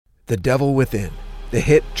The Devil Within, the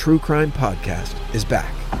hit true crime podcast, is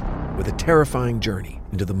back with a terrifying journey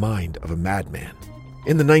into the mind of a madman.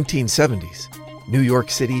 In the 1970s, New York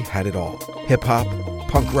City had it all: hip-hop,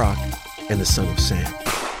 punk rock, and the Son of Sam.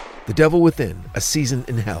 The Devil Within, A Season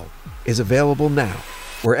in Hell, is available now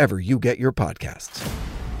wherever you get your podcasts.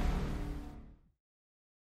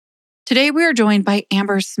 Today we are joined by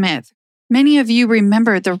Amber Smith. Many of you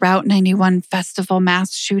remember the Route 91 Festival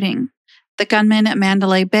mass shooting. The gunman at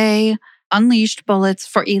Mandalay Bay unleashed bullets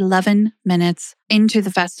for 11 minutes into the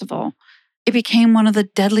festival. It became one of the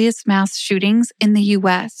deadliest mass shootings in the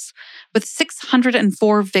U.S., with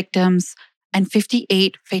 604 victims and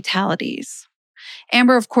 58 fatalities.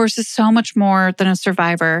 Amber, of course, is so much more than a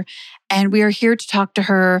survivor, and we are here to talk to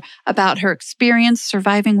her about her experience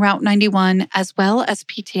surviving Route 91 as well as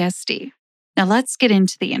PTSD. Now let's get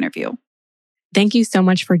into the interview. Thank you so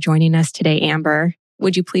much for joining us today, Amber.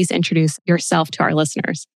 Would you please introduce yourself to our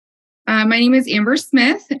listeners? My name is Amber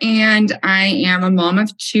Smith, and I am a mom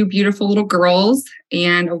of two beautiful little girls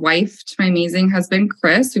and a wife to my amazing husband,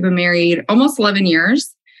 Chris. We've been married almost 11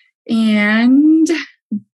 years. And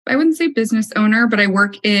I wouldn't say business owner, but I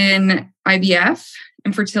work in IVF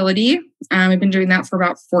and fertility. I've been doing that for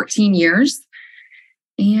about 14 years.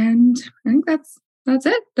 And I think that's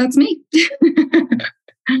it. That's me.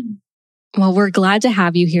 Well, we're glad to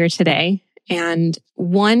have you here today. And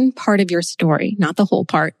one part of your story, not the whole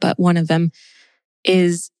part, but one of them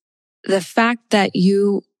is the fact that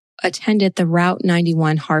you attended the Route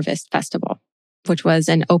 91 Harvest Festival, which was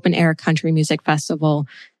an open air country music festival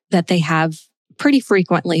that they have pretty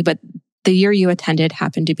frequently, but the year you attended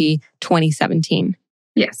happened to be 2017.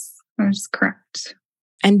 Yes, that's correct.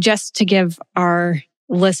 And just to give our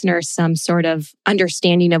listeners some sort of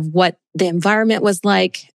understanding of what the environment was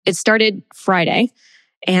like, it started Friday.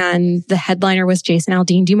 And the headliner was Jason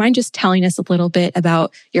Aldean. Do you mind just telling us a little bit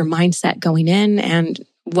about your mindset going in and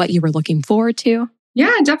what you were looking forward to?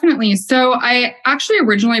 Yeah, definitely. So I actually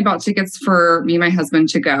originally bought tickets for me and my husband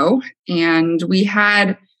to go. And we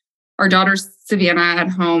had our daughter, Savannah, at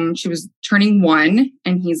home. She was turning 1.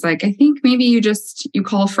 And he's like, I think maybe you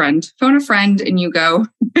call a friend, phone a friend and you go.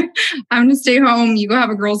 I'm going to stay home. You go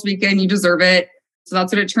have a girls' weekend. You deserve it. So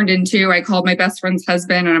that's what it turned into. I called my best friend's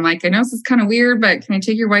husband and I'm like, I know this is kind of weird, but can I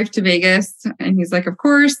take your wife to Vegas? And he's like, of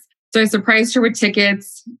course. So I surprised her with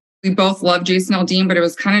tickets. We both love Jason Aldean, but it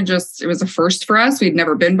was it was a first for us. We'd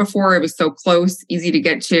never been before. It was so close, easy to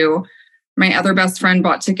get to. My other best friend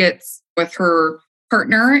bought tickets with her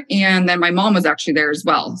partner. And then my mom was actually there as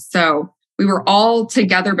well. So we were all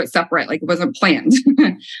together, but separate, like it wasn't planned.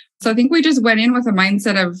 So I think we just went in with a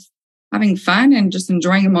mindset of having fun and just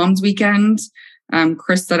enjoying a mom's weekend.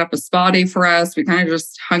 Chris set up a spa day for us. We kind of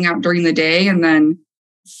just hung out during the day. And then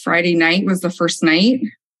Friday night was the first night.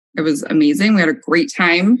 It was amazing. We had a great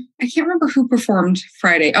time. I can't remember who performed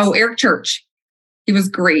Friday. Oh, Eric Church. He was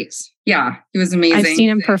great. Yeah, he was amazing. I've seen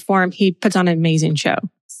him perform. He puts on an amazing show.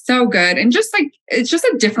 So good. And it's just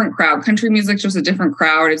a different crowd. Country music's just a different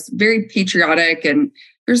crowd. It's very patriotic and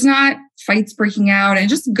there's not fights breaking out and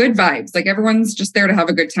just good vibes. Like everyone's just there to have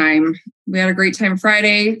a good time. We had a great time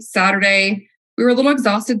Friday, Saturday. We were a little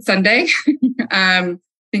exhausted Sunday. I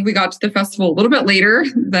think we got to the festival a little bit later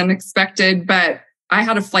than expected, but I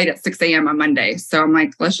had a flight at 6 a.m. on Monday. So I'm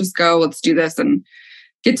like, let's just go, let's do this and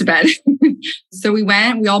get to bed. So we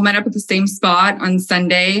all met up at the same spot on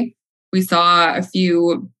Sunday. We saw a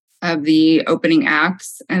few of the opening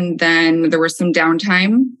acts and then there was some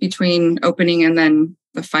downtime between opening and then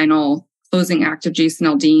the final closing act of Jason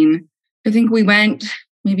Aldean. I think we went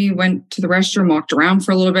to the restroom, walked around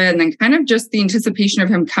for a little bit, and then kind of just the anticipation of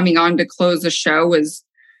him coming on to close the show it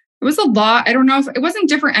was a lot. I don't know if it wasn't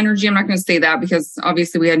different energy. I'm not going to say that because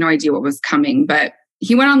obviously we had no idea what was coming, but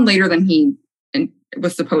he went on later than he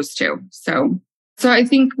was supposed to. So I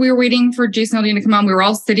think we were waiting for Jason Aldean to come on. We were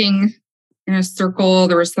all sitting in a circle.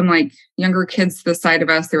 There were some like younger kids to the side of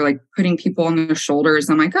us. They were like putting people on their shoulders.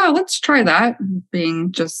 I'm like, oh, let's try that,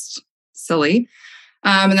 being just silly.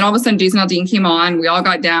 And then all of a sudden, Jason Aldean came on. We all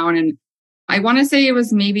got down, and I want to say it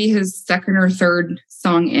was maybe his second or third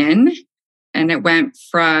song in, and it went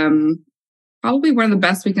from probably one of the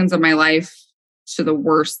best weekends of my life to the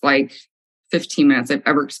worst, 15 minutes I've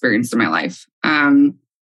ever experienced in my life.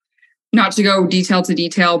 Not to go detail to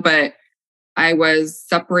detail, but I was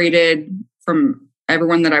separated from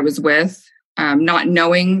everyone that I was with, not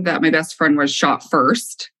knowing that my best friend was shot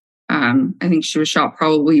first. I think she was shot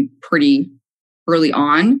probably pretty early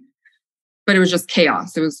on, but it was just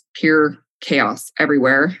chaos. It was pure chaos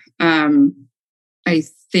everywhere. I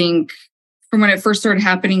think from when it first started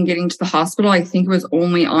happening, getting to the hospital, I think it was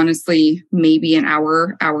only honestly maybe an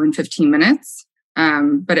hour and 15 minutes.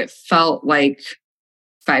 but it felt like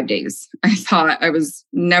 5 days. I thought I was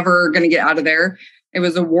never going to get out of there. It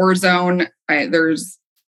was a war zone. There's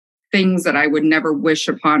things that I would never wish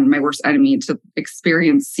upon my worst enemy to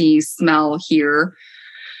experience, see, smell, hear.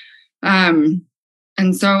 And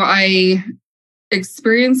so I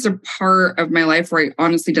experienced a part of my life where I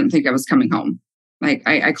honestly didn't think I was coming home. Like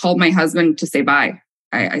I called my husband to say bye.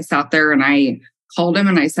 I sat there and I called him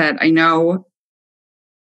and I said, I know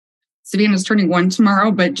Savannah's turning 1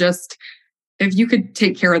 tomorrow, but just if you could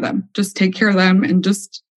take care of them, just take care of them and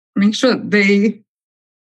just make sure that they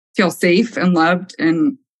feel safe and loved.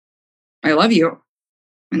 And I love you.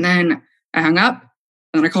 And then I hung up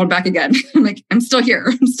and then I called back again. I'm like, I'm still here.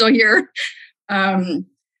 I'm still here.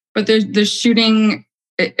 But the shooting,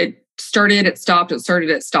 it started, it stopped, it started,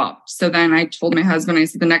 it stopped. So then I told my husband, I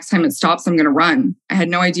said, the next time it stops, I'm going to run. I had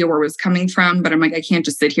no idea where it was coming from, but I'm like, I can't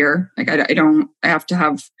just sit here. Like, I have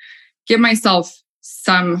to give myself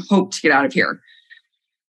some hope to get out of here.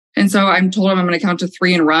 And so I told him I'm going to count to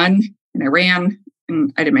 3 and run. And I ran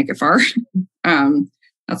and I didn't make it far.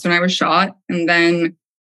 That's when I was shot. And then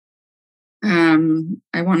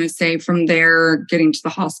I want to say from there, getting to the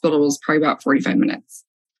hospital was probably about 45 minutes.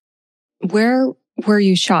 Where were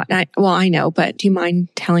you shot? I know, but do you mind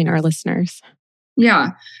telling our listeners?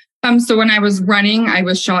 Yeah. So when I was running, I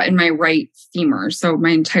was shot in my right femur. So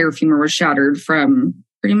my entire femur was shattered from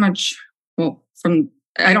pretty much,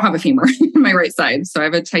 I don't have a femur on my right side. So I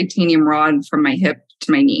have a titanium rod from my hip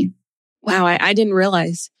to my knee. Wow. I didn't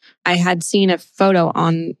realize. I had seen a photo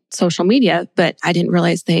on social media, but I didn't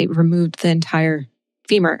realize they removed the entire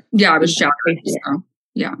femur. Yeah, I was shattered. So,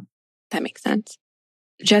 yeah. That makes sense.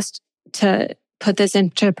 Just to put this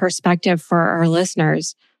into perspective for our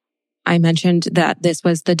listeners, I mentioned that this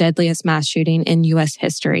was the deadliest mass shooting in U.S.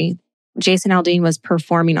 history. Jason Aldean was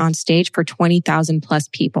performing on stage for 20,000 plus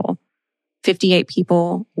people. 58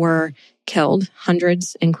 people were killed,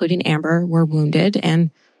 hundreds, including Amber, were wounded, and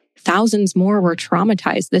thousands more were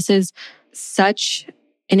traumatized. This is such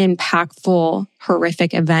an impactful,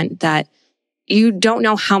 horrific event that you don't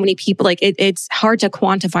know how many people, it's hard to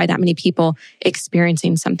quantify that many people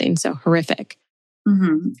experiencing something so horrific.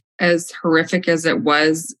 Mm-hmm. As horrific as it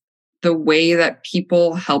was, the way that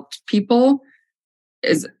people helped people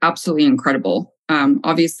is absolutely incredible.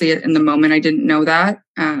 Obviously, in the moment, I didn't know that.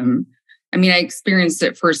 I experienced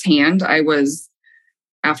it firsthand.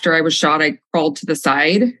 After I was shot, I crawled to the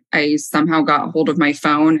side. I somehow got hold of my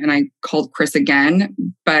phone and I called Chris again,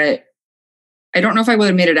 but I don't know if I would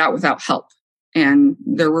have made it out without help. And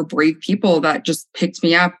there were brave people that just picked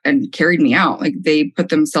me up and carried me out. Like they put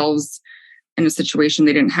themselves in a situation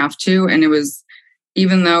they didn't have to. And it was,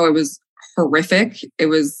 even though it was horrific, it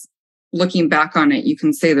was, looking back on it, you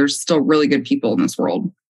can say there's still really good people in this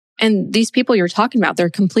world. And these people you're talking about, they're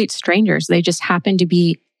complete strangers. They just happen to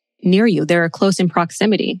be near you. They're close in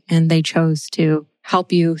proximity and they chose to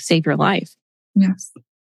help you save your life. Yes.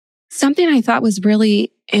 Something I thought was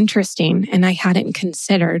really interesting and I hadn't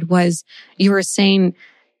considered was you were saying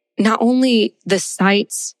not only the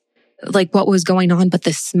sights, like what was going on, but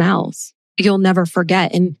the smells you'll never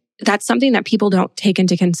forget. And that's something that people don't take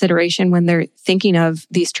into consideration when they're thinking of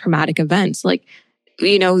these traumatic events. Like,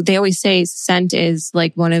 they always say scent is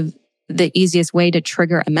like one of the easiest way to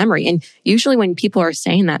trigger a memory. And usually when people are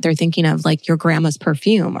saying that, they're thinking of like your grandma's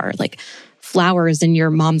perfume or like flowers in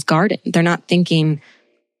your mom's garden. They're not thinking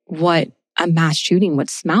what a mass shooting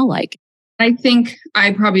would smell like. I think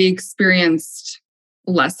I probably experienced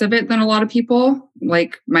less of it than a lot of people.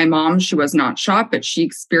 Like my mom, she was not shot, but she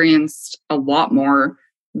experienced a lot more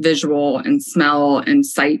visual and smell and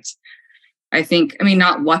sight. I think,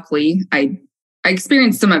 not luckily, I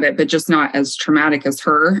experienced some of it, but just not as traumatic as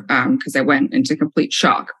her because I went into complete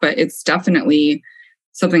shock. But it's definitely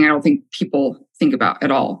something I don't think people think about at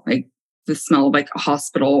all. Like the smell of like a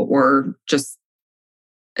hospital or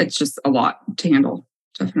it's just a lot to handle,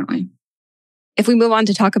 definitely. If we move on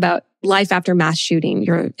to talk about life after mass shooting,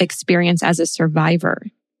 your experience as a survivor,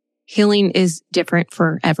 healing is different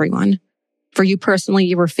for everyone. For you personally,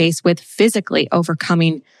 you were faced with physically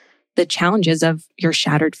overcoming the challenges of your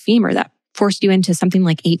shattered femur that forced you into something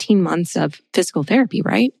like 18 months of physical therapy,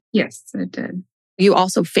 right? Yes, it did. You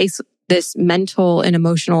also face this mental and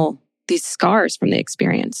emotional, these scars from the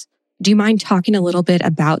experience. Do you mind talking a little bit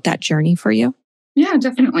about that journey for you? Yeah,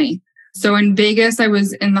 definitely. So in Vegas, I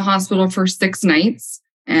was in the hospital for 6 nights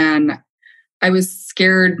and I was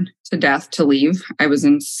scared to death to leave. I was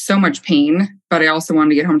in so much pain, but I also wanted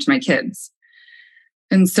to get home to my kids.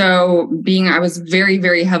 And so I was very,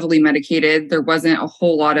 very heavily medicated. There wasn't a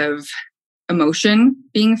whole lot of emotion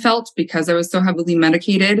being felt because I was so heavily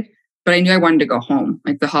medicated. but I knew I wanted to go home.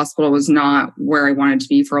 Like the hospital was not where I wanted to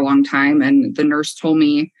be for a long time. And the nurse told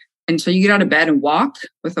me, until you get out of bed and walk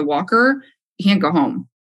with a walker, you can't go home.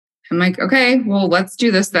 I'm like, okay, well, let's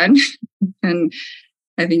do this then. And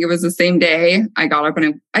I think it was the same day I got up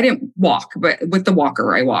and I didn't walk, but with the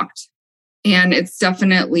walker, I walked. And it's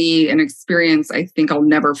definitely an experience I think I'll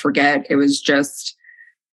never forget. It was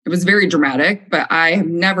very dramatic, but I have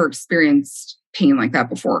never experienced pain like that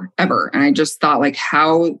before, ever. And I just thought, like,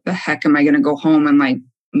 how the heck am I going to go home and like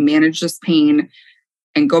manage this pain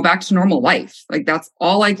and go back to normal life? Like, that's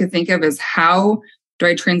all I could think of is how do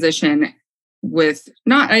I transition with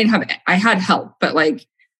I had help, but like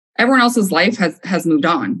everyone else's life has moved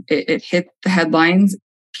on. It hit the headlines.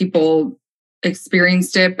 People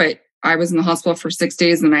experienced it, but I was in the hospital for 6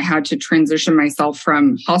 days and I had to transition myself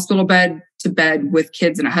from hospital bed to bed with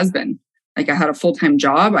kids and a husband. Like I had a full-time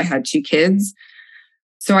job. I had 2 kids.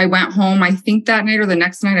 So I went home, I think that night or the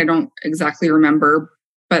next night, I don't exactly remember.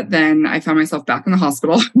 But then I found myself back in the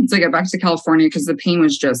hospital once I got back to California because the pain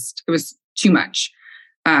was it was too much.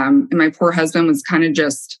 And my poor husband was kind of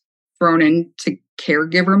just thrown into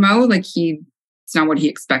caregiver mode. Like it's not what he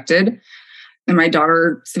expected. And my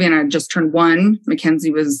daughter, Savannah, just turned 1.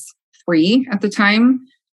 Mackenzie was 3 at the time.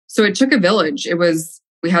 So it took a village.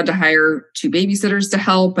 We had to hire 2 babysitters to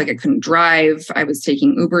help. Like I couldn't drive. I was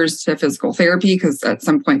taking Ubers to physical therapy because at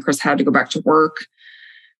some point Chris had to go back to work.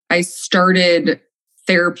 I started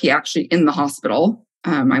therapy actually in the hospital.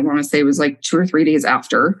 I want to say it was like 2 or 3 days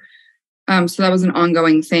after. So that was an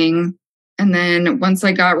ongoing thing. And then once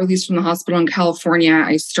I got released from the hospital in California,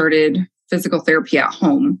 I started physical therapy at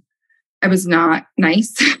home. I was not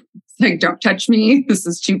nice. Like, don't touch me. This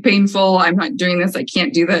is too painful. I'm not doing this. I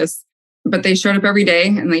can't do this. But they showed up every day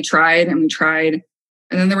and they tried and we tried.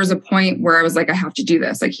 And then there was a point where I was like, I have to do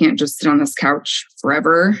this. I can't just sit on this couch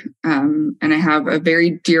forever. And I have a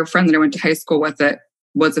very dear friend that I went to high school with that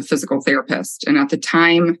was a physical therapist. And at the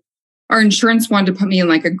time, our insurance wanted to put me in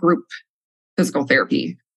like a group physical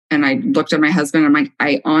therapy. And I looked at my husband and I'm like,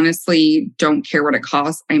 I honestly don't care what it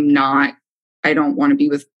costs. I don't want to be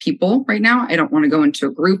with people right now. I don't want to go into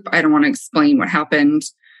a group. I don't want to explain what happened.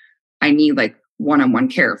 I need like one-on-one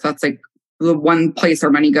care. If that's like the one place our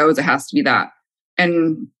money goes, it has to be that.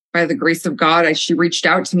 And by the grace of God, she reached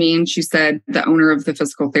out to me and she said, the owner of the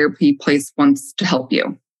physical therapy place wants to help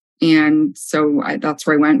you. And so that's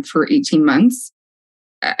where I went for 18 months.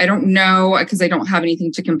 I don't know, because I don't have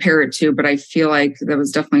anything to compare it to, but I feel like that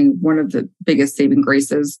was definitely one of the biggest saving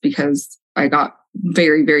graces because I got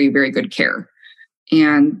very, very, very good care.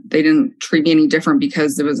 And they didn't treat me any different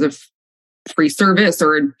because it was a free service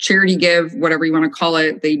or a charity give, whatever you want to call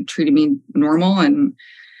it. They treated me normal. And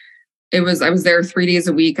I was there 3 days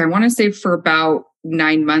a week. I want to say for about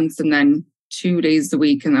 9 months and then 2 days a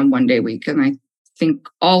week and then 1 day a week. And I think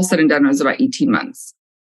all said and done, it was about 18 months.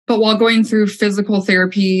 But while going through physical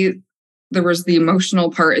therapy, there was the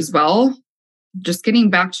emotional part as well. Just getting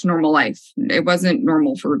back to normal life. It wasn't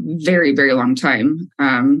normal for a very, very long time.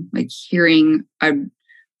 Like hearing a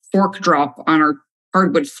fork drop on our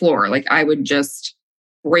hardwood floor, like I would just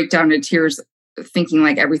break down to tears thinking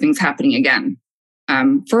like everything's happening again.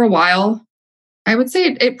 For a while, I would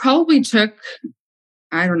say it probably took,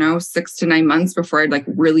 6 to 9 months before I'd like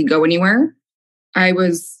really go anywhere. I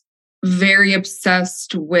was very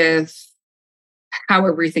obsessed with how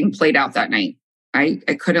everything played out that night. I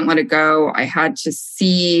couldn't let it go. I had to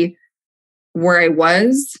see where I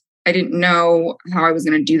was. I didn't know how I was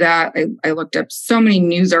going to do that. I looked up so many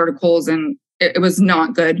news articles and it was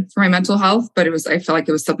not good for my mental health, but I felt like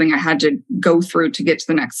it was something I had to go through to get to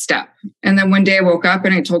the next step. And then one day I woke up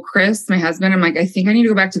and I told Chris, my husband, I'm like, I think I need to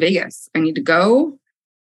go back to Vegas. I need to go.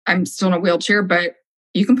 I'm still in a wheelchair, but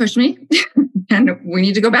you can push me and we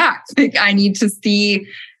need to go back. Like, I need to see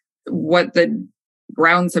what the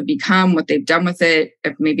grounds have become, what they've done with it.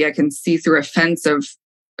 If maybe I can see through a fence of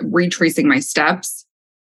retracing my steps.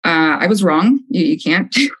 I was wrong. You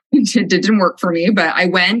can't. It didn't work for me, but I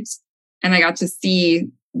went and I got to see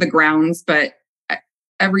the grounds, but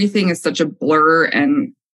everything is such a blur.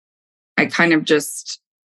 And I kind of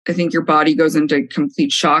I think your body goes into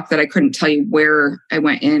complete shock that I couldn't tell you where I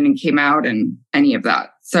went in and came out and any of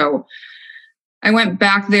that. So I went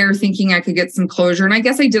back there thinking I could get some closure. And I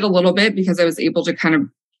guess I did a little bit because I was able to kind of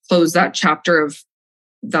close that chapter of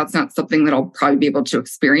that's not something that I'll probably be able to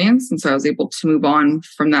experience. And so I was able to move on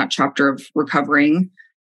from that chapter of recovering.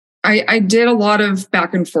 I did a lot of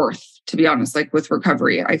back and forth, to be honest, like with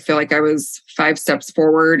recovery. I feel like I was 5 steps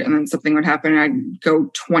forward and then something would happen and I'd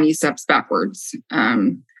go 20 steps backwards.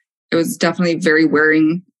 It was definitely very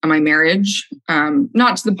wearing my marriage.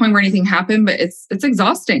 Not to the point where anything happened, but it's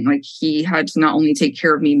exhausting. Like he had to not only take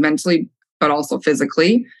care of me mentally, but also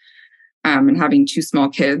physically, and having 2 small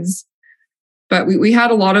kids. But we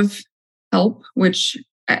had a lot of help, which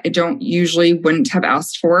I wouldn't have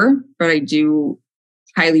asked for, but I do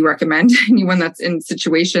highly recommend anyone that's in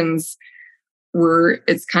situations where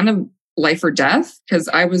it's kind of life or death. Because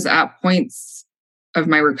I was at points of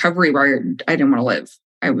my recovery where I didn't want to live.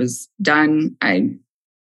 I was done. I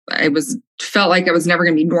felt like I was never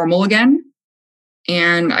going to be normal again.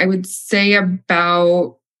 And I would say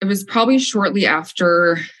it was probably shortly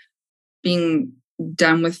after being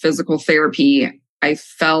done with physical therapy, I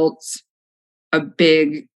felt a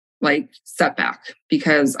big setback,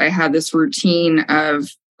 because I had this routine of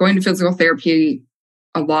going to physical therapy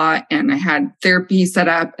a lot, and I had therapy set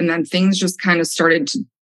up, and then things just kind of started to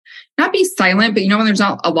not be silent, but when there's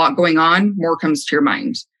not a lot going on, more comes to your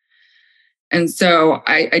mind. And so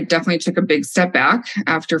I definitely took a big step back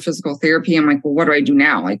after physical therapy. I'm like, well, what do I do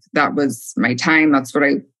now? Like, that was my time. That's what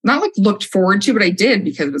I not looked forward to, but I did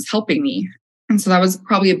because it was helping me. And so that was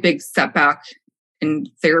probably a big setback in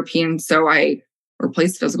therapy. And so I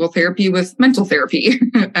replaced physical therapy with mental therapy.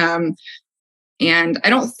 And I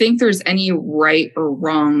don't think there's any right or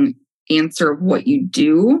wrong answer of what you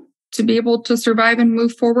do to be able to survive and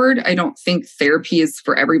move forward. I don't think therapy is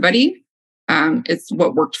for everybody. It's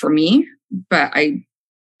what worked for me. But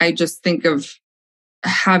I just think of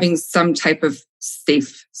having some type of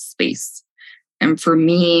safe space. And for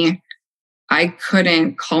me, I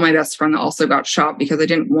couldn't call my best friend that also got shot because I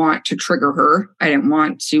didn't want to trigger her. I didn't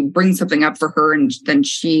want to bring something up for her and then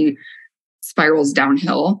she spirals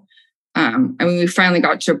downhill. We finally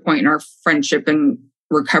got to a point in our friendship and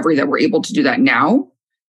recovery that we're able to do that now.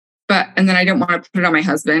 And then I didn't want to put it on my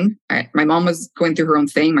husband. My mom was going through her own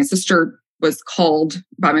thing. My sister was called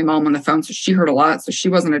by my mom on the phone, so she heard a lot. So she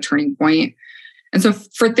wasn't a turning point. And so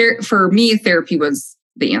for me, therapy was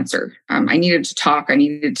the answer. I needed to talk. I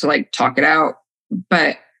needed to talk it out.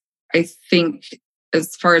 But I think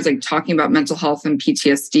as far as talking about mental health and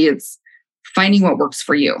PTSD, it's finding what works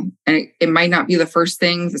for you. And it might not be the first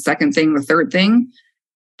thing, the second thing, the third thing.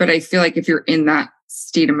 But I feel like if you're in that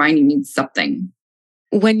state of mind, you need something.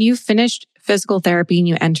 When you finished physical therapy and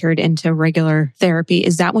you entered into regular therapy,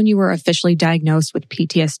 is that when you were officially diagnosed with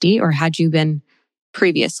PTSD, or had you been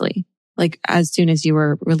previously, as soon as you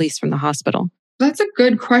were released from the hospital? That's a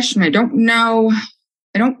good question. I don't know.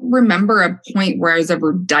 I don't remember a point where I was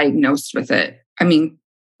ever diagnosed with it. I mean,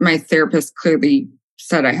 my therapist clearly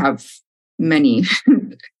said I have many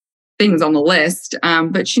things on the list,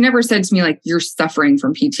 but she never said to me, you're suffering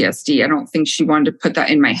from PTSD. I don't think she wanted to put that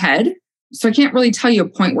in my head. So I can't really tell you a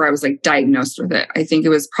point where I was diagnosed with it. I think it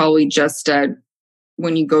was probably just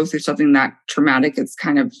when you go through something that traumatic, it's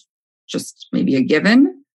kind of just maybe a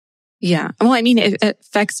given. Yeah. Well, I mean, it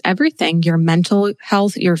affects everything, your mental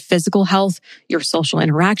health, your physical health, your social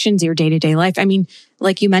interactions, your day-to-day life. I mean,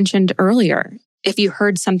 like you mentioned earlier, if you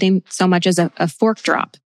heard something so much as a fork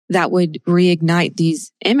drop, that would reignite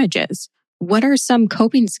these images. What are some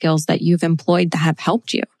coping skills that you've employed that have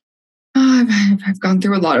helped you? I've gone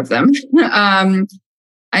through a lot of them.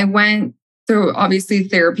 I went through, obviously,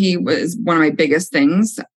 therapy was one of my biggest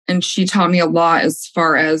things. And she taught me a lot as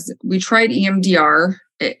far as we tried EMDR.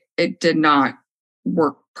 It did not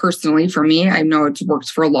work personally for me. I know it's worked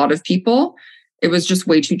for a lot of people. It was just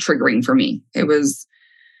way too triggering for me.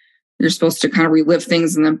 You're supposed to kind of relive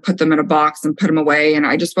things and then put them in a box and put them away. And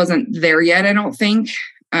I just wasn't there yet, I don't think.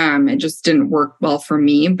 It just didn't work well for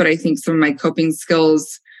me. But I think some of my coping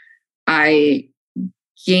skills, I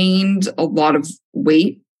gained a lot of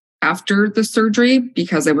weight after the surgery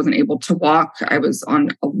because I wasn't able to walk. I was on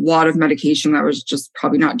a lot of medication that was just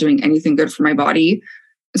probably not doing anything good for my body.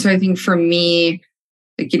 So I think for me,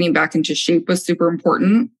 getting back into shape was super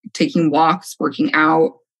important. Taking walks, working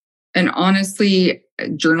out, and honestly,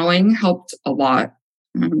 journaling helped a lot.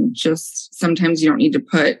 Just sometimes you don't need to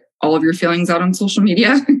put all of your feelings out on social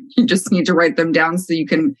media. You just need to write them down so you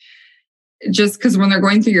can, just because when they're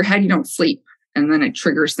going through your head, you don't sleep and then it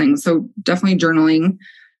triggers things. So definitely journaling.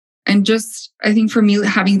 And just, I think for me,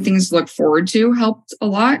 having things to look forward to helped a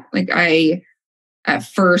lot. At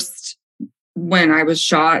first, when I was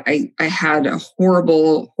shot, I had a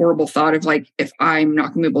horrible, horrible thought of if I'm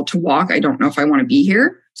not going to be able to walk, I don't know if I want to be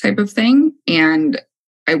here type of thing. And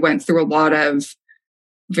I went through a lot of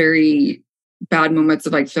very bad moments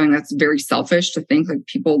of feeling that's very selfish to think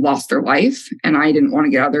people lost their life and I didn't want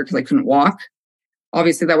to get out of there because I couldn't walk.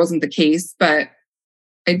 Obviously that wasn't the case, but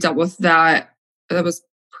I dealt with that. That was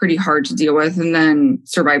pretty hard to deal with. And then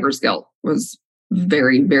survivor's guilt was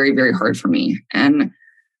very, very, very hard for me. And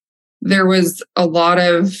there was a lot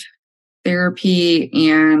of therapy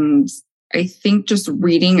and I think just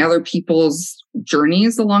reading other people's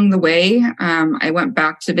journeys along the way. I went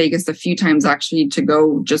back to Vegas a few times actually to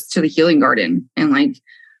go just to the healing garden and like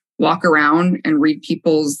walk around and read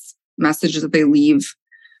people's messages that they leave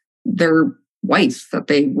their wife that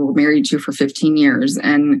they were married to for 15 years.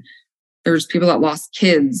 And there's people that lost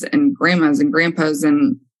kids and grandmas and grandpas,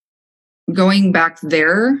 and going back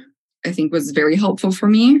there, I think was very helpful for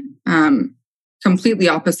me. Completely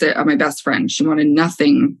opposite of my best friend. She wanted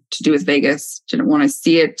nothing to do with Vegas, didn't want to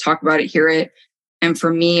see it, talk about it, hear it. And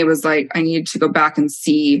for me, it was like, I needed to go back and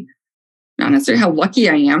see not necessarily how lucky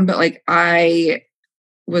I am, but like I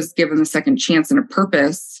was given a second chance and a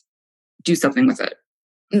purpose, do something with it.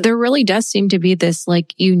 There really does seem to be this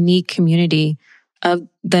like unique community of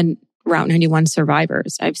the Route 91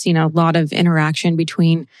 survivors. I've seen a lot of interaction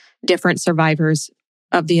between different survivors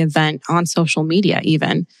of the event on social media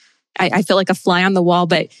even. I feel like a fly on the wall,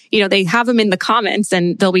 but they have them in the comments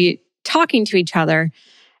and they'll be talking to each other.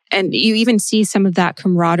 And you even see some of that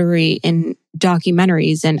camaraderie in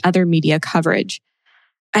documentaries and other media coverage.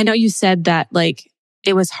 I know you said that like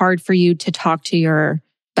it was hard for you to talk to your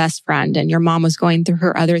best friend and your mom was going through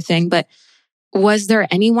her other thing, but was there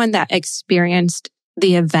anyone that experienced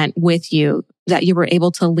the event with you that you were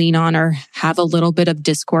able to lean on or have a little bit of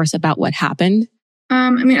discourse about what happened?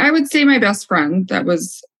 I would say my best friend that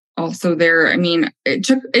was also there. I mean, it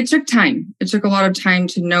took time. It took a lot of time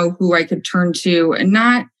to know who I could turn to, and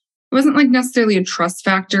it wasn't like necessarily a trust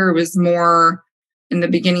factor. It was more in the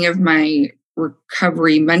beginning of my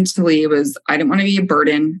recovery mentally. It was, I didn't want to be a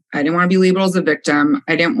burden. I didn't want to be labeled as a victim.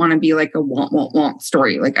 I didn't want to be like a want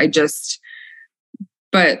story.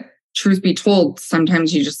 But truth be told,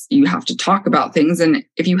 sometimes you have to talk about things. And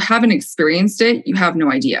if you haven't experienced it, you have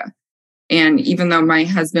no idea. And even though my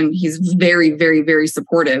husband, he's very, very, very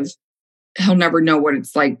supportive, he'll never know what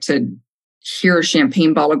it's like to hear a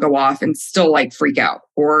champagne bottle go off and still like freak out.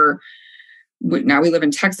 Or now we live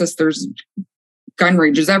in Texas, there's gun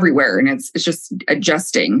ranges everywhere and it's just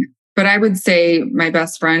adjusting. But I would say my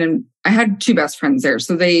best friend, and I had two best friends there.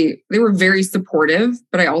 So they were very supportive,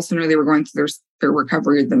 but I also know they were going through their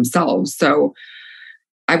recovery themselves. So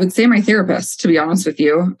I would say my therapist, to be honest with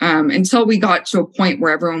you, until we got to a point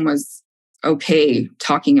where everyone was okay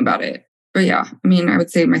talking about it. But yeah, I would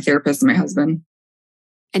say my therapist and my husband.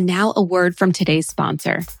 And now a word from today's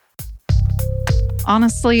sponsor.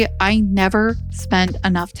 Honestly, I never spent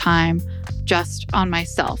enough time just on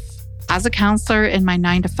myself. As a counselor in my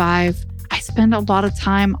 9-to-5, I spend a lot of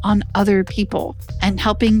time on other people and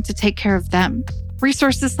helping to take care of them.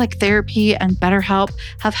 Resources like therapy and BetterHelp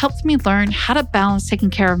have helped me learn how to balance taking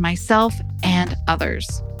care of myself and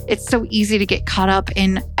others. It's so easy to get caught up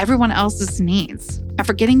in everyone else's needs and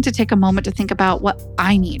forgetting to take a moment to think about what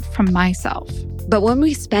I need from myself. But when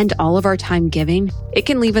we spend all of our time giving, it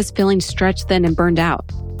can leave us feeling stretched thin and burned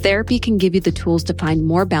out. Therapy can give you the tools to find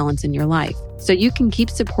more balance in your life so you can keep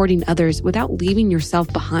supporting others without leaving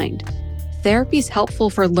yourself behind. Therapy is helpful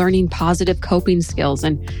for learning positive coping skills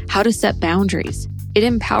and how to set boundaries. It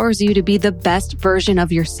empowers you to be the best version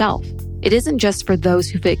of yourself. It isn't just for those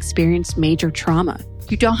who've experienced major trauma.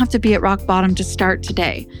 You don't have to be at rock bottom to start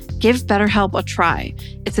today. Give BetterHelp a try.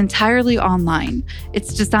 It's entirely online.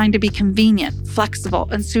 It's designed to be convenient, flexible,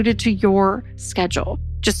 and suited to your schedule.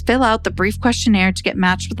 Just fill out the brief questionnaire to get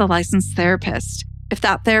matched with a licensed therapist. If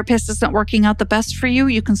that therapist isn't working out the best for you,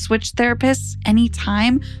 you can switch therapists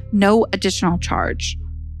anytime, no additional charge.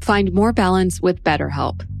 Find more balance with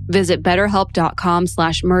BetterHelp. Visit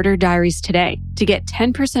BetterHelp.com/murderdiaries today to get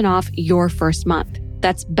 10% off your first month.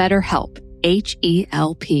 That's BetterHelp.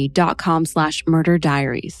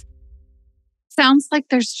 HELP.com/murderdiaries. Sounds like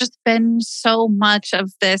there's just been so much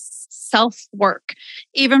of this self-work,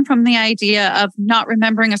 even from the idea of not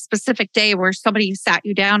remembering a specific day where somebody sat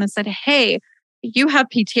you down and said, hey, you have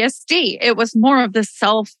PTSD. It was more of the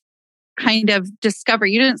self kind of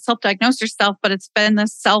discovery. You didn't self-diagnose yourself, but it's been the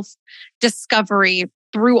self-discovery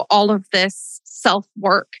through all of this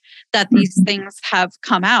self-work that these things have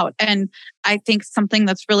come out. And I think something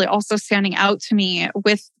that's really also standing out to me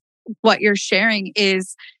with what you're sharing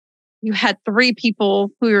is you had 3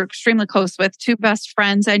 people who you're extremely close with, 2 best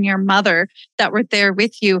friends and your mother that were there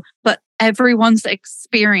with you, but everyone's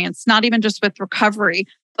experience, not even just with recovery,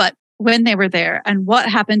 but when they were there and what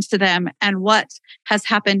happened to them and what has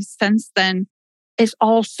happened since then is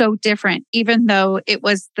all so different, even though it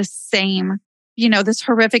was the same. This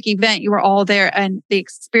horrific event, you were all there and the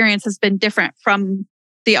experience has been different from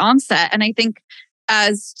the onset. And I think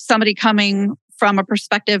as somebody coming from a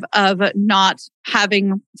perspective of not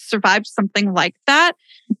having survived something like that,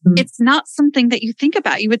 it's not something that you think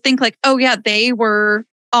about. You would think like, oh yeah, they were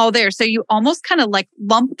all there. So you almost kind of like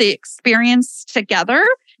lump the experience together.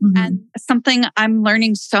 And something I'm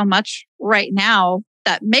learning so much right now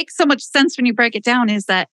that makes so much sense when you break it down is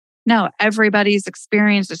that no, everybody's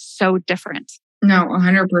experience is so different. No,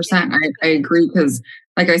 100%. I agree. Because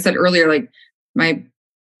like I said earlier, like my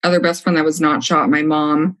other best friend that was not shot, my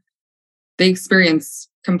mom, they experienced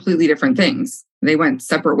completely different things. They went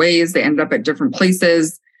separate ways. They ended up at different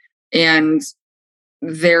places, and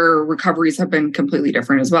their recoveries have been completely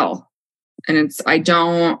different as well. And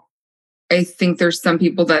I think there's some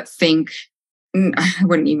people that think, I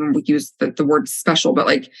wouldn't even use the word special, but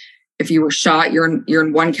like if you were shot, you're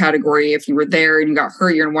in one category. If you were there and you got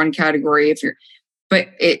hurt, you're in one category. But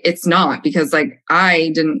it's not, because like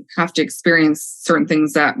I didn't have to experience certain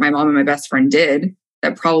things that my mom and my best friend did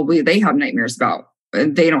that probably they have nightmares about.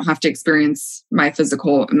 They don't have to experience my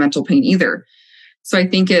physical and mental pain either. So I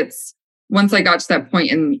think it's once I got to that point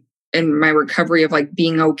in my recovery of like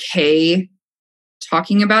being okay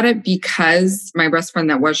talking about it, because my best friend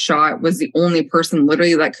that was shot was the only person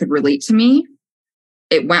literally that could relate to me,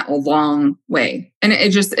 it went a long way. And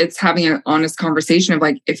it's having an honest conversation of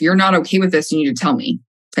like, if you're not okay with this, you need to tell me,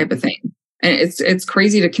 type of thing. And it's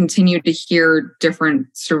crazy to continue to hear different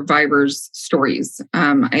survivors' stories.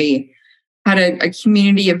 I had a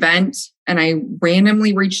community event and I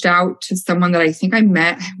randomly reached out to someone that I think I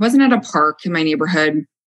met. It wasn't at a park in my neighborhood.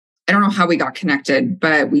 I don't know how we got connected,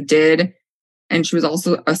 but we did. And she was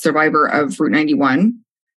also a survivor of Route 91.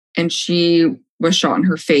 And she was shot in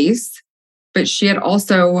her face, but she had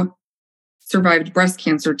also survived breast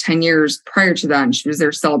cancer 10 years prior to that. And she was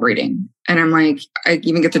there celebrating. And I'm like, I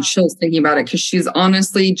even get the chills thinking about it, because she's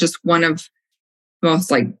honestly just one of the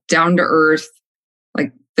most like down to earth,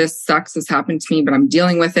 like this sucks, this happened to me, but I'm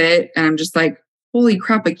dealing with it. And I'm just like, holy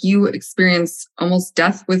crap, like you experience almost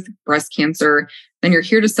death with breast cancer. Then you're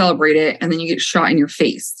here to celebrate it. And then you get shot in your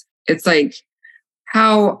face. It's like,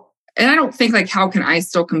 how, and I don't think like, how can I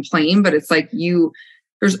still complain? But it's like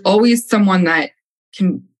there's always someone that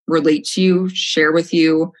can relate to you, share with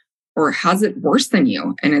you, or has it worse than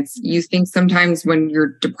you. And you think sometimes when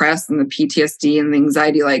you're depressed and the PTSD and the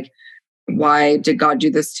anxiety, like, why did God do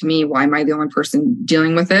this to me? Why am I the only person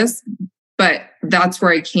dealing with this? But that's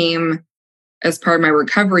where I came as part of my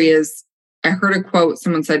recovery is I heard a quote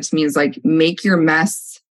someone said to me is like, make your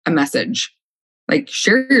mess a message. Like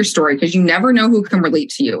share your story, because you never know who can relate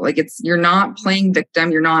to you. Like you're not playing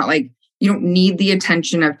victim. You're not like, you don't need the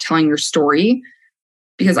attention of telling your story,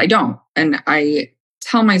 because I don't. And I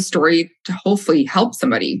tell my story to hopefully help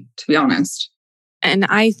somebody, to be honest. And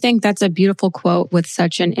I think that's a beautiful quote with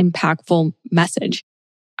such an impactful message.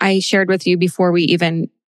 I shared with you before we even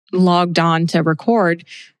logged on to record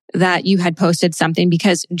that you had posted something,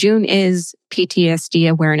 because June is PTSD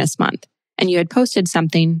Awareness Month, and you had posted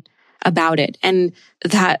something about it. And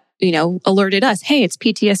that, alerted us, hey, it's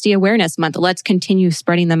PTSD Awareness Month. Let's continue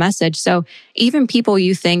spreading the message. So even people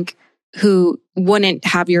you think who wouldn't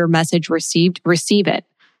have your message received, receive it.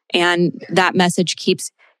 And that message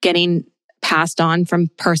keeps getting passed on from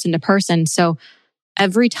person to person. So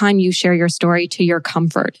every time you share your story to your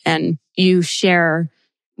comfort and you share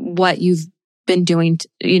what you've been doing,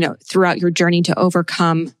 throughout your journey to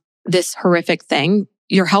overcome this horrific thing,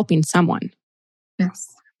 you're helping someone.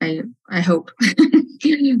 Yes, I hope.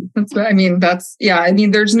 That's what I mean.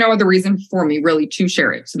 There's no other reason for me really to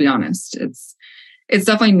share it, to be honest. It's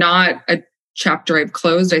definitely not a chapter I've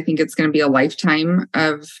closed. I think it's going to be a lifetime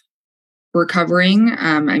of recovering.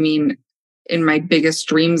 In my biggest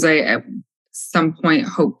dreams, I at some point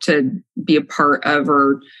hope to be a part of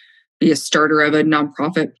or be a starter of a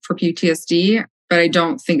nonprofit for PTSD, but I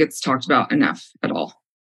don't think it's talked about enough at all.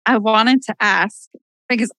 I wanted to ask,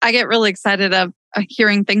 because I get really excited of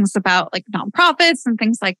hearing things about like nonprofits and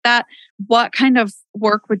things like that. What kind of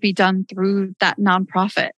work would be done through that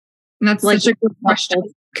nonprofit? And that's such a good question,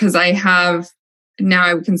 because I have now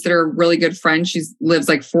I would consider a really good friend. She lives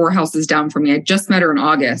like 4 houses down from me. I just met her in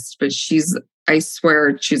August, but I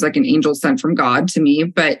swear she's like an angel sent from God to me.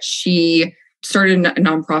 But she started a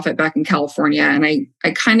nonprofit back in California, and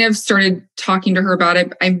I kind of started talking to her about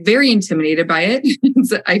it. I'm very intimidated by it.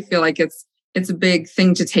 I feel like it's a big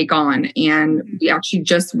thing to take on. And we actually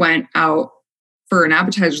just went out for an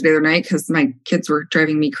appetizer the other night because my kids were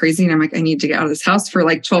driving me crazy. And I'm like, I need to get out of this house for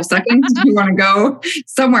like 12 seconds. Do you want to go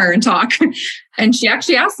somewhere and talk? And she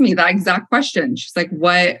actually asked me that exact question. She's like,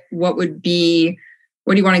 what do you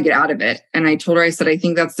want to get out of it? And I told her, I said, I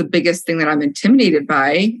think that's the biggest thing that I'm intimidated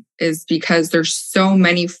by, is because there's so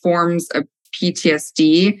many forms of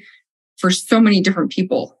PTSD for so many different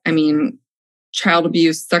people. I mean, child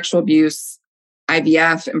abuse, sexual abuse,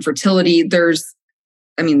 IVF, infertility. The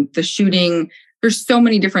shooting, there's so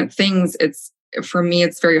many different things. For me,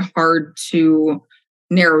 it's very hard to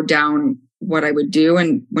narrow down what I would do.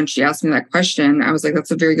 And when she asked me that question, I was like,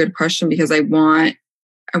 that's a very good question, because I want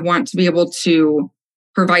to be able to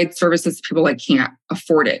provide services to people that can't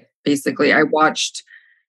afford it. Basically, I watched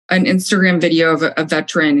an Instagram video of a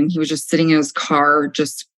veteran, and he was just sitting in his car,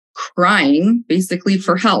 just crying, basically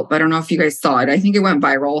for help. I don't know if you guys saw it. I think it went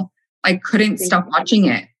viral. I couldn't stop watching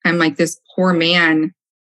it. I'm like, this poor man,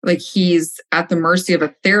 like he's at the mercy of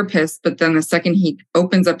a therapist, but then the second he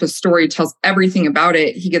opens up his story, tells everything about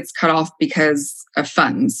it, he gets cut off because of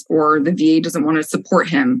funds, or the VA doesn't want to support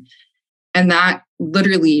him. And that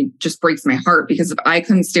literally just breaks my heart, because if I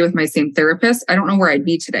couldn't stay with my same therapist, I don't know where I'd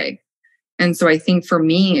be today. And so I think for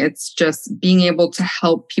me, it's just being able to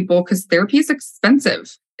help people, because therapy is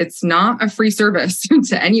expensive. It's not a free service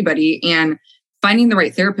to anybody. And finding the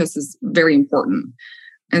right therapist is very important.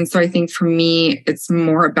 And so I think for me, it's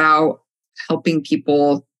more about helping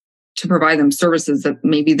people to provide them services that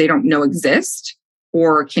maybe they don't know exist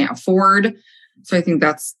or can't afford. So I think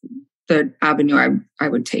that's the avenue I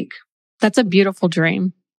would take. That's a beautiful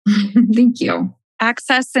dream. Thank you.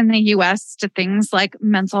 Access in the US to things like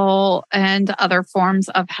mental and other forms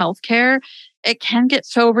of healthcare, it can get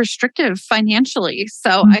so restrictive financially.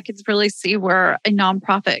 So I could really see where a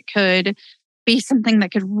nonprofit could be something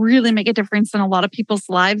that could really make a difference in a lot of people's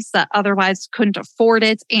lives that otherwise couldn't afford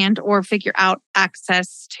it and or figure out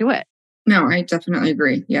access to it. No, I definitely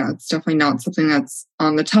agree. Yeah, it's definitely not something that's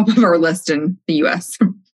on the top of our list in the US.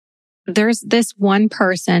 There's this one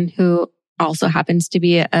person who also happens to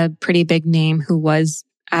be a pretty big name who was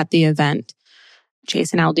at the event,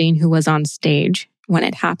 Jason Aldean, who was on stage when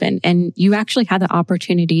it happened. And you actually had the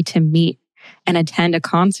opportunity to meet and attend a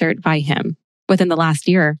concert by him within the last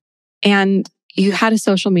year. And you had a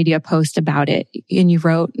social media post about it, and you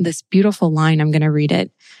wrote this beautiful line. I'm going to read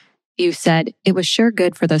it. You said, "It was sure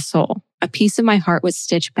good for the soul. A piece of my heart was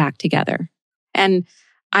stitched back together." And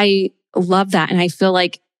I love that. And I feel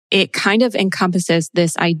like it kind of encompasses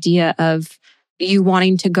this idea of you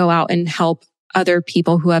wanting to go out and help other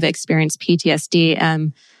people who have experienced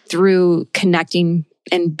PTSD through connecting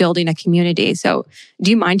and building a community. So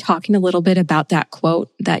do you mind talking a little bit about that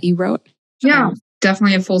quote that you wrote? Yeah.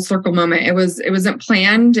 Definitely a full circle moment. It wasn't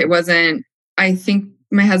planned. I think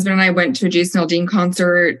my husband and I went to a Jason Aldean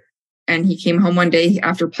concert, and he came home one day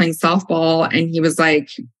after playing softball, and he was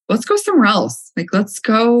like, let's go somewhere else. Like, let's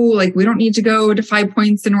go. Like, we don't need to go to 5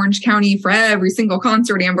 Points in Orange County for every single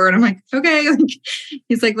concert, Amber. And I'm like, okay.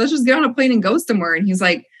 He's like, let's just get on a plane and go somewhere. And he's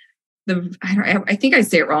like, I think I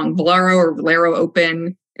say it wrong, Valero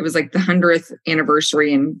Open. It was like the 100th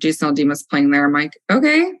anniversary, and Jason Aldean was playing there. I'm like,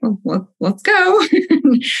 okay, well, let's go.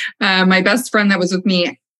 My best friend that was with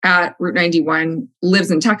me at Route 91 lives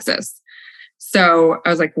in Texas. So I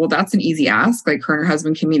was like, well, that's an easy ask. Like, her and her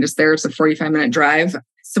husband can meet us there. It's a 45-minute drive.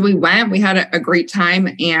 So we went, we had a great time,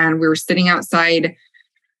 and we were sitting outside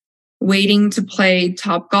waiting to play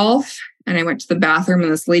Topgolf. And I went to the bathroom,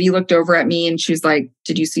 and this lady looked over at me, and she's like,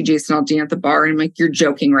 did you see Jason Aldean at the bar? And I'm like, you're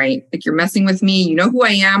joking, right? Like, you're messing with me. You know who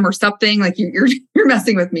I am or something? Like, you're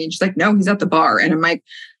messing with me. And she's like, no, he's at the bar. And I'm like,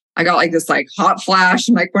 I got like this like hot flash.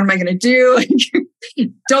 I'm like, what am I going to do? Like,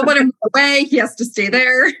 don't let him go away. He has to stay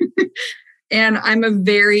there. And I'm a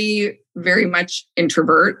very, very much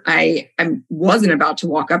introvert. I wasn't about to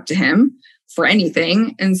walk up to him for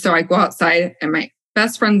anything. And so I go outside, and my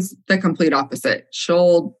best friend's the complete opposite.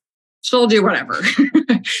 She'll do whatever.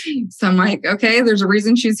 So I'm like, okay, there's a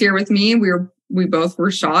reason she's here with me. We both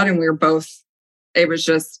were shot, and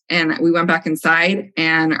and we went back inside,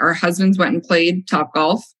 and our husbands went and played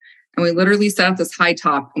Topgolf, and we literally sat at this high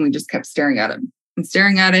top, and we just kept staring at him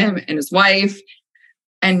and his wife.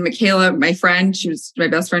 And Michaela, my friend, she was my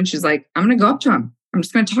best friend. She's like, I'm going to go up to him. I'm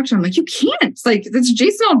just going to talk to him. I'm like, you can't. It's like, it's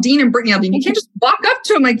Jason Aldean and Brittany Aldean. You can't just walk up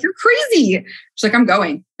to him. Like, you're crazy. She's like, I'm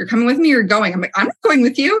going. You're coming with me. You're going. I'm like, I'm not going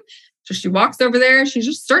with you. So she walks over there. She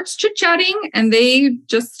just starts chit-chatting, and they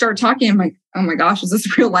just start talking. I'm like, oh my gosh, is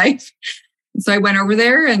this real life? And so I went over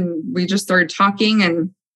there, and we just started talking.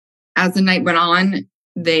 And as the night went on,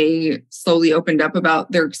 they slowly opened up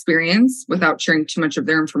about their experience without sharing too much of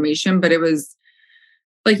their information. But it was,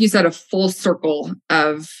 like you said, a full circle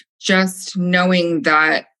of just knowing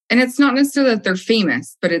that, and it's not necessarily that they're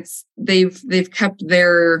famous, but it's they've kept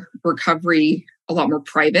their recovery a lot more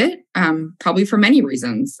private, probably for many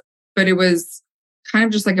reasons. But it was kind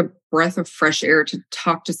of just like a breath of fresh air to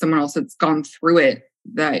talk to someone else that's gone through it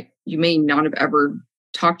that you may not have ever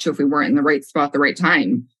talked to if we weren't in the right spot at the right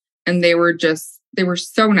time. And they were just they were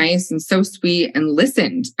so nice and so sweet and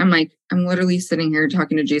listened. I'm like, I'm literally sitting here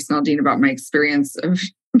talking to Jason Aldean about my experience of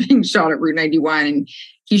being shot at Route 91. And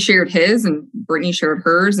he shared his and Brittany shared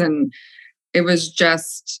hers. And it was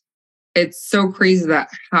just, it's so crazy that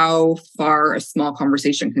how far a small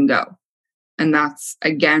conversation can go. And that's,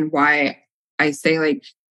 again, why I say, like,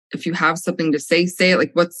 if you have something to say it.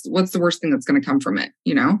 Like, what's the worst thing that's going to come from it,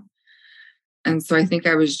 you know? And so I think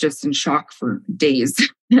I was just in shock for days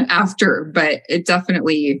after, but it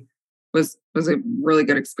definitely was a really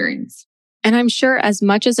good experience. And I'm sure as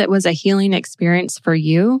much as it was a healing experience for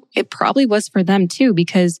you, it probably was for them too,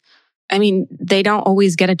 because I mean, they don't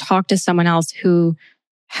always get to talk to someone else who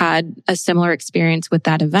had a similar experience with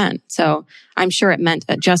that event. So I'm sure it meant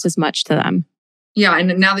just as much to them. Yeah.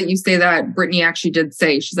 And now that you say that, Brittany actually did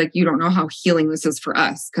say, she's like, you don't know how healing this is for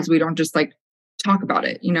us, because we don't just like talk about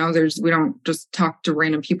it. You know, we don't just talk to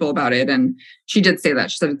random people about it. And she did say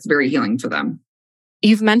that. She said it's very healing for them.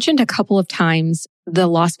 You've mentioned a couple of times the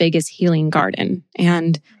Las Vegas Healing Garden.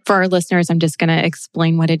 And for our listeners, I'm just going to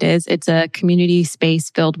explain what it is. It's a community space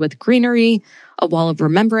filled with greenery, a wall of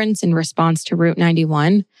remembrance in response to Route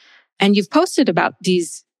 91. And you've posted about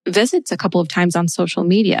these visits a couple of times on social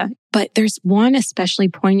media, but there's one especially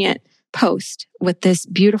poignant post with this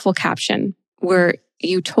beautiful caption where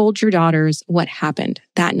you told your daughters what happened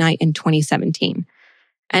that night in 2017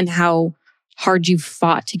 and how hard you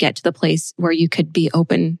fought to get to the place where you could be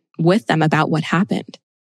open with them about what happened.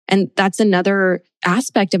 And that's another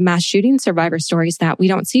aspect of mass shooting survivor stories that we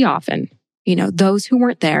don't see often. You know, those who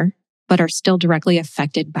weren't there, but are still directly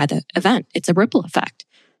affected by the event. It's a ripple effect.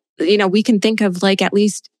 You know, we can think of like at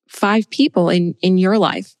least 5 people in your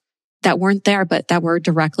life that weren't there, but that were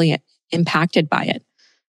directly impacted by it.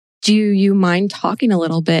 Do you mind talking a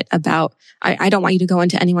little bit about, I don't want you to go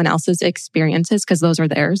into anyone else's experiences because those are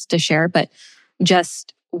theirs to share, but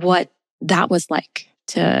just what that was like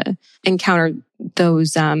to encounter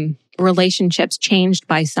those relationships changed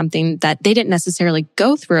by something that they didn't necessarily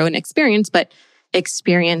go through and experience, but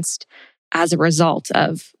experienced as a result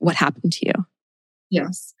of what happened to you.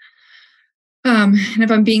 Yes. And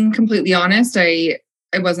if I'm being completely honest, I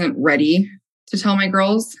wasn't ready to tell my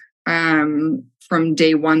girls. From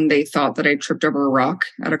day one, they thought that I tripped over a rock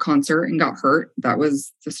at a concert and got hurt. That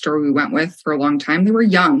was the story we went with for a long time. They were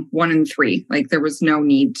young, 1 and 3. Like, there was no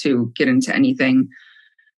need to get into anything.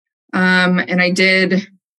 And I did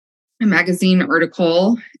a magazine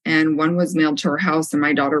article, and one was mailed to her house, and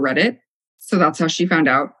my daughter read it. So that's how she found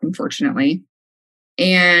out, unfortunately.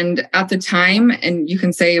 And at the time, and you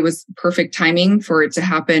can say it was perfect timing for it to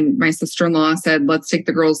happen, my sister-in-law said, let's take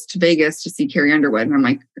the girls to Vegas to see Carrie Underwood. And I'm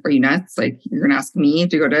like, are you nuts? Like, you're going to ask me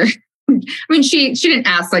to go to... I mean, she didn't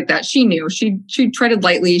ask like that. She knew. She treaded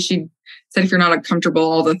lightly. She said, if you're not uncomfortable,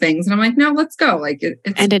 all the things. And I'm like, no, let's go. Like,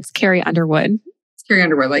 it's Carrie Underwood. It's Carrie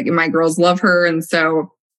Underwood. Like, my girls love her. And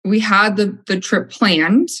so we had the trip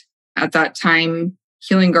planned. At that time,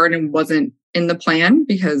 Healing Garden wasn't in the plan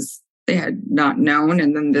because they had not known.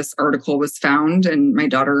 And then this article was found and my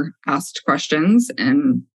daughter asked questions.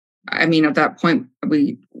 And I mean, at that point,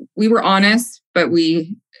 we were honest, but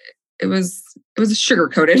it was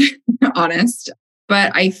sugar-coated honest.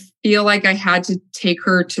 But I feel like I had to take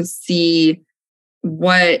her to see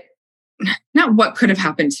not what could have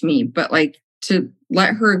happened to me, but like to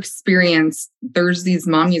let her experience, there's these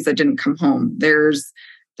mommies that didn't come home. There's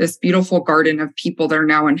this beautiful garden of people that are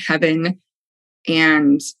now in heaven.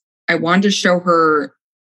 And I wanted to show her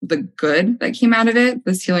the good that came out of it.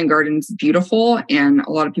 This Healing Garden is beautiful and a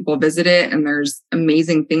lot of people visit it and there's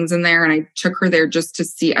amazing things in there. And I took her there just to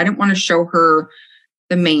see. I didn't want to show her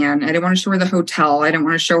the man. I didn't want to show her the hotel. I didn't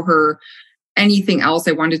want to show her anything else.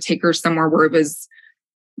 I wanted to take her somewhere where it was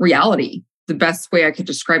reality, the best way I could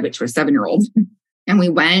describe it to a 7-year-old. And we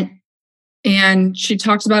went and she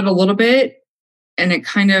talked about it a little bit and it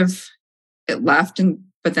left,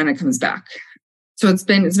 but then it comes back. So it's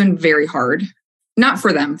been very hard, not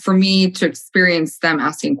for them, for me to experience them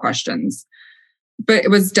asking questions, but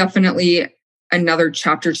it was definitely another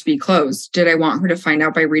chapter to be closed. Did I want her to find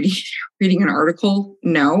out by reading an article?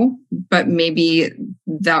 No, but maybe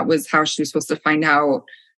that was how she was supposed to find out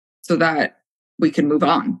so that we could move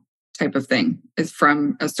on, type of thing, is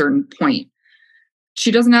from a certain point.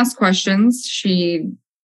 She doesn't ask questions. She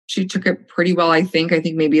took it pretty well, I think. I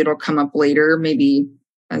think maybe it'll come up later, maybe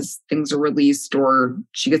as things are released or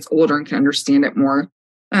she gets older and can understand it more.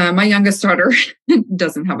 My youngest daughter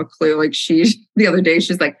doesn't have a clue. Like the other day,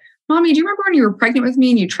 she's like, Mommy, do you remember when you were pregnant with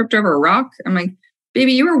me and you tripped over a rock? I'm like,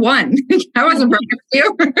 baby, you were 1. I wasn't pregnant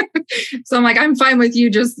with you. So I'm like, I'm fine with you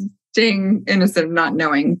just staying innocent and not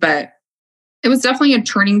knowing. But it was definitely a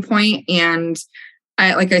turning point. And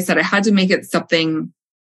like I said, I had to make it something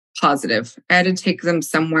positive. I had to take them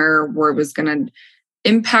somewhere where it was going to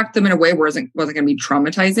impact them in a way where it wasn't going to be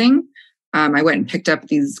traumatizing. I went and picked up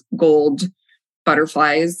these gold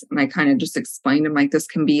butterflies, and I kind of just explained them like, this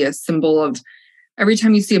can be a symbol of every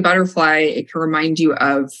time you see a butterfly, it can remind you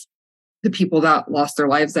of the people that lost their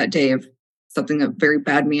lives that day, of something a very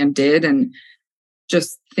bad man did. And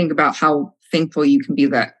just think about how thankful you can be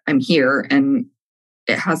that I'm here. And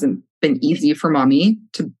it hasn't been easy for mommy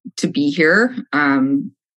to be here.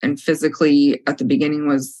 And physically at the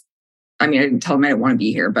beginning I didn't tell them I didn't want to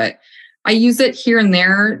be here, but I use it here and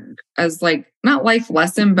there as like, not life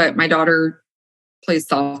lesson, but my daughter plays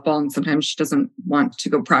softball and sometimes she doesn't want to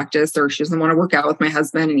go practice, or she doesn't want to work out with my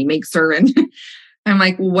husband and he makes her. And I'm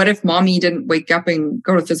like, well, what if mommy didn't wake up and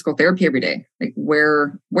go to physical therapy every day? Like,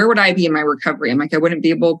 where would I be in my recovery? I'm like, I wouldn't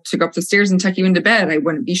be able to go up the stairs and tuck you into bed. I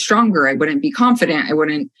wouldn't be stronger. I wouldn't be confident.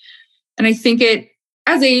 And I think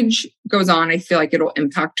as age goes on, I feel like it'll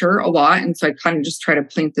impact her a lot. And so I kind of just try to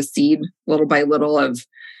plant the seed little by little of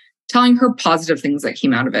telling her positive things that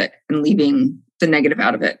came out of it and leaving the negative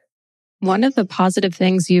out of it. One of the positive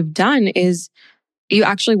things you've done is you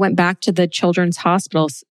actually went back to the children's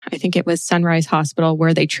hospitals. I think it was Sunrise Hospital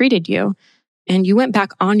where they treated you. And you went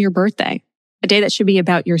back on your birthday, a day that should be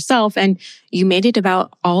about yourself. And you made it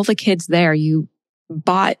about all the kids there. You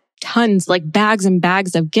bought tons, like bags and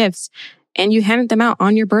bags of gifts, and you handed them out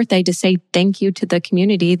on your birthday to say thank you to the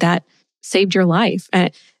community that saved your life.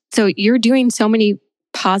 So you're doing so many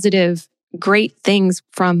positive, great things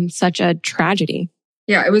from such a tragedy.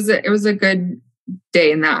 Yeah, it was a good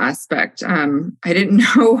day in that aspect. I didn't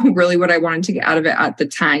know really what I wanted to get out of it at the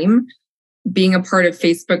time. Being a part of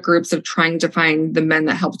Facebook groups of trying to find the men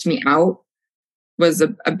that helped me out was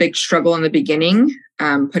a big struggle in the beginning.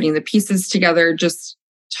 Putting the pieces together, just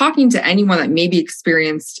talking to anyone that maybe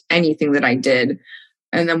experienced anything that I did.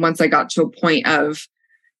 And then once I got to a point of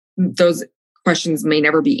those questions may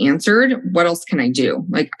never be answered, what else can I do?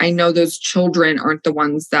 Like, I know those children aren't the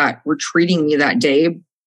ones that were treating me that day,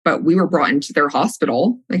 but we were brought into their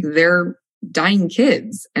hospital. Like, they're dying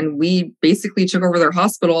kids. And we basically took over their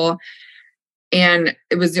hospital. And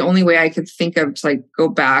it was the only way I could think of to like go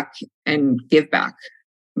back and give back.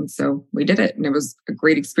 And so we did it. And it was a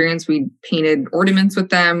great experience. We painted ornaments with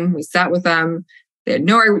them. We sat with them. They had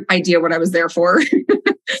no idea what I was there for.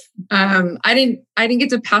 I didn't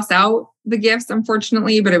get to pass out the gifts,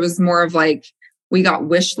 unfortunately, but it was more of like, we got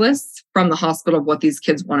wish lists from the hospital of what these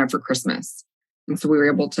kids wanted for Christmas. And so we were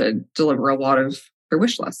able to deliver a lot of their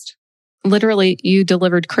wish list. Literally, you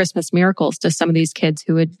delivered Christmas miracles to some of these kids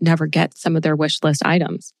who would never get some of their wish list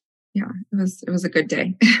items. Yeah, it was a good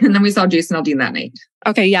day. And then we saw Jason Aldean that night.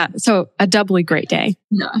 Okay, yeah. So a doubly great day.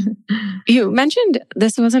 Yeah. You mentioned,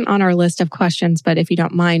 this wasn't on our list of questions, but if you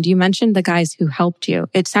don't mind, you mentioned the guys who helped you.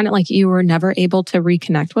 It sounded like you were never able to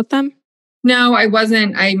reconnect with them. No, I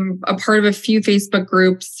wasn't. I'm a part of a few Facebook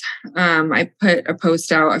groups. I put a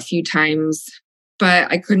post out a few times, but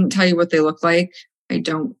I couldn't tell you what they look like. I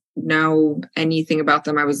don't know anything about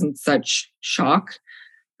them. I was in such shock.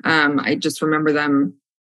 I just remember them,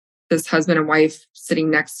 this husband and wife sitting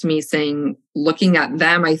next to me saying, looking at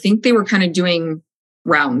them, I think they were kind of doing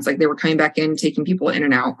rounds, like they were coming back in, taking people in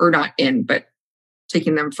and out, or not in, but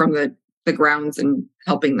taking them from the grounds and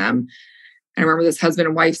helping them. And I remember this husband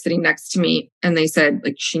and wife sitting next to me, and they said,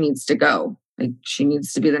 like, she needs to go. Like, she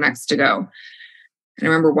needs to be the next to go. And I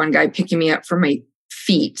remember one guy picking me up from my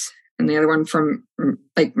feet and the other one from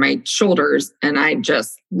like my shoulders. And I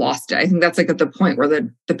just lost it. I think that's like at the point where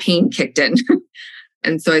the pain kicked in.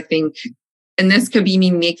 And so I think, and this could be me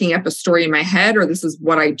making up a story in my head, or this is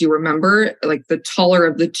what I do remember, like the taller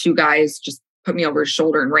of the two guys just put me over his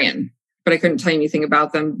shoulder and ran, but I couldn't tell you anything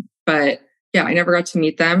about them. But yeah, I never got to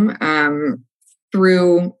meet them.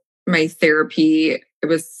 Through my therapy, it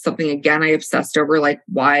was something, again, I obsessed over, like,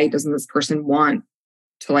 why doesn't this person want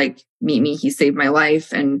to like meet me? He saved my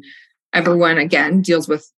life. And everyone, again, deals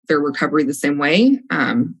with their recovery the same way.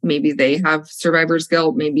 Maybe they have survivor's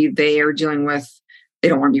guilt. Maybe they are dealing with, they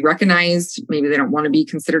don't want to be recognized. Maybe they don't want to be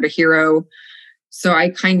considered a hero. So I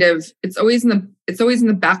kind of, it's always in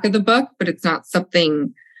the back of the book, but it's not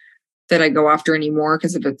something that I go after anymore,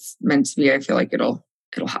 because if it's meant to be, I feel like it'll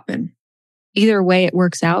happen. Either way it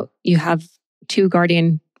works out, you have two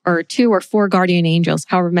or four guardian angels,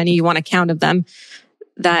 however many you want to count of them,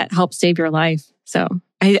 that help save your life. So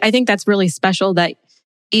I think that's really special, that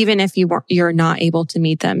even if you're not able to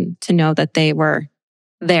meet them, to know that they were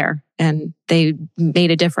there and they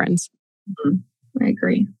made a difference. Mm-hmm. I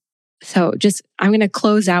agree. So I'm going to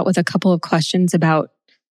close out with a couple of questions about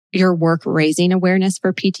your work raising awareness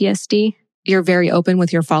for PTSD. You're very open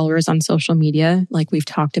with your followers on social media, like we've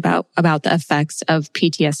talked about the effects of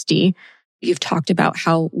PTSD. You've talked about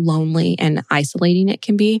how lonely and isolating it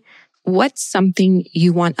can be. What's something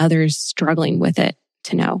you want others struggling with it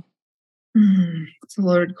to know? It's a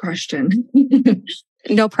loaded question.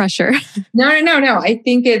 No pressure. No. I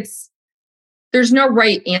think there's no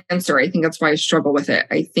right answer. I think that's why I struggle with it.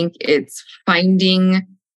 I think it's finding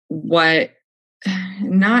what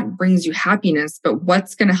not brings you happiness, but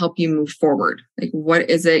what's going to help you move forward. Like, what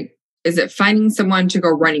is it? Is it finding someone to go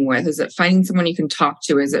running with? Is it finding someone you can talk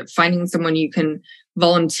to? Is it finding someone you can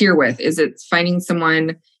volunteer with? Is it finding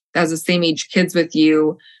someone that has the same age kids with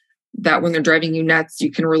you that when they're driving you nuts,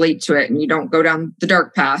 you can relate to it and you don't go down the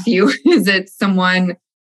dark path? Is it someone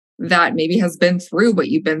that maybe has been through what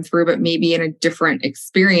you've been through, but maybe in a different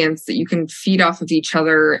experience that you can feed off of each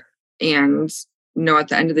other and know at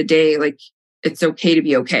the end of the day, like, it's okay to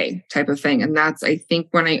be okay type of thing. And that's, I think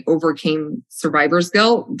when I overcame survivor's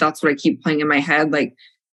guilt, that's what I keep playing in my head. Like,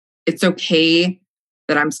 it's okay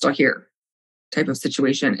that I'm still here type of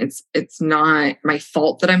situation. It's not my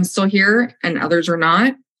fault that I'm still here and others are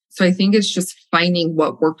not. So I think it's just finding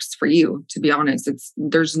what works for you, to be honest.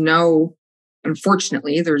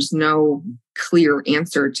 Unfortunately, there's no clear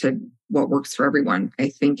answer to what works for everyone. I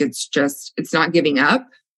think it's not giving up.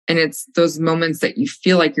 And it's those moments that you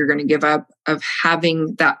feel like you're going to give up of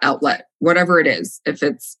having that outlet, whatever it is. If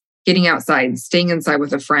it's getting outside, staying inside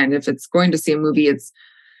with a friend, if it's going to see a movie, it's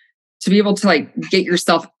to be able to like get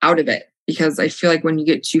yourself out of it. Because I feel like when you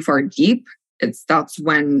get too far deep, that's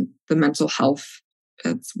when the mental health,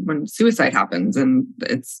 it's when suicide happens. And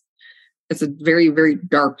it's a very, very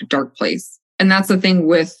dark place. And that's the thing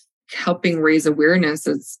with helping raise awareness,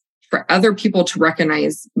 is for other people to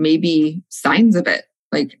recognize maybe signs of it.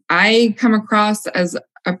 Like, I come across as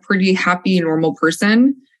a pretty happy, normal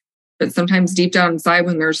person, but sometimes deep down inside,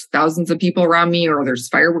 when there's thousands of people around me or there's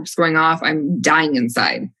fireworks going off, I'm dying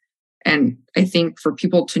inside. And I think for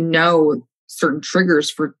people to know certain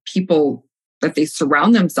triggers for people that they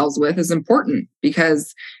surround themselves with is important,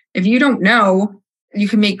 because if you don't know, you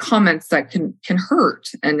can make comments that can hurt.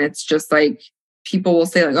 And it's just like, people will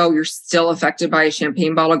say like, oh, you're still affected by a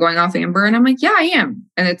champagne bottle going off, Amber. And I'm like, yeah, I am.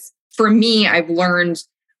 And it's, for me, I've learned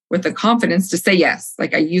with the confidence to say yes.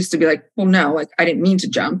 Like, I used to be like, well, no, like, I didn't mean to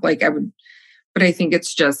jump. Like, I would, but I think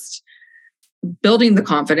it's just building the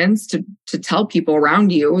confidence to tell people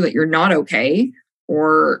around you that you're not okay,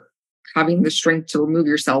 or having the strength to remove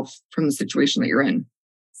yourself from the situation that you're in.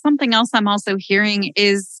 Something else I'm also hearing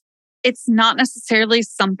is it's not necessarily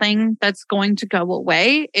something that's going to go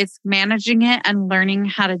away. It's managing it and learning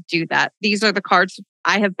how to do that. These are the cards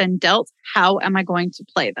I have been dealt. How am I going to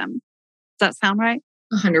play them? Does that sound right?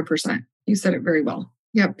 100%. You said it very well.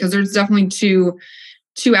 Yeah, because there's definitely two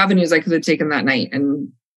avenues I could have taken that night,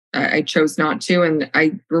 and I chose not to. And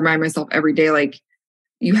I remind myself every day, like,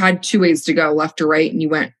 you had two ways to go, left or right, and you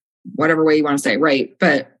went whatever way you want to say, right?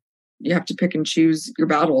 But you have to pick and choose your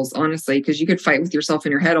battles, honestly, because you could fight with yourself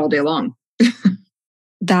in your head all day long.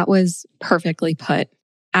 That was perfectly put.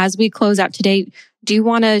 As we close out today, do you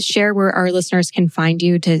want to share where our listeners can find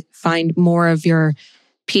you to find more of your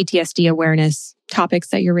PTSD awareness topics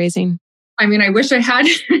that you're raising? I mean, I wish I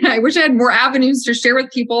had more avenues to share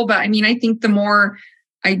with people, but I mean, I think the more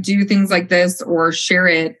I do things like this or share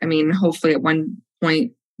it, I mean, hopefully at one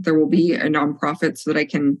point there will be a nonprofit so that I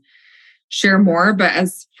can share more. But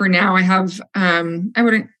as for now, I have, I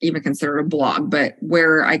wouldn't even consider it a blog, but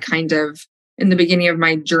where I kind of, in the beginning of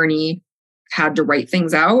my journey, had to write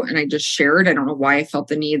things out, and I just shared. I don't know why I felt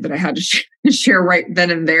the need that I had to share right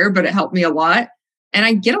then and there, but it helped me a lot. And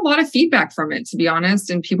I get a lot of feedback from it, to be honest.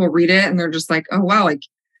 And people read it and they're just like, oh, wow, like,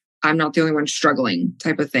 I'm not the only one struggling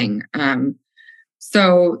type of thing.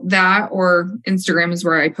 So that, or Instagram is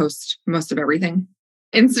where I post most of everything.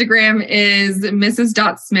 Instagram is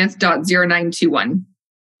mrs.smith.0921.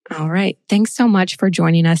 All right. Thanks so much for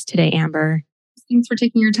joining us today, Amber. Thanks for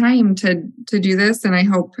taking your time to do this. And I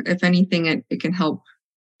hope, if anything, it can help.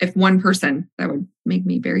 If one person, that would make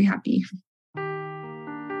me very happy.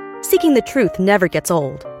 Seeking the truth never gets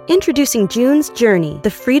old. Introducing June's Journey,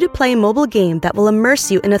 the free-to-play mobile game that will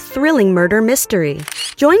immerse you in a thrilling murder mystery.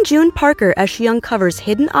 Join June Parker as she uncovers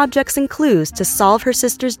hidden objects and clues to solve her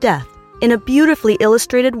sister's death in a beautifully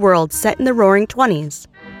illustrated world set in the Roaring 20s.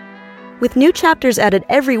 With new chapters added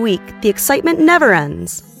every week, the excitement never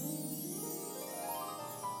ends.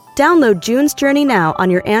 Download June's Journey now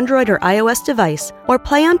on your Android or iOS device, or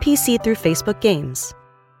play on PC through Facebook Games.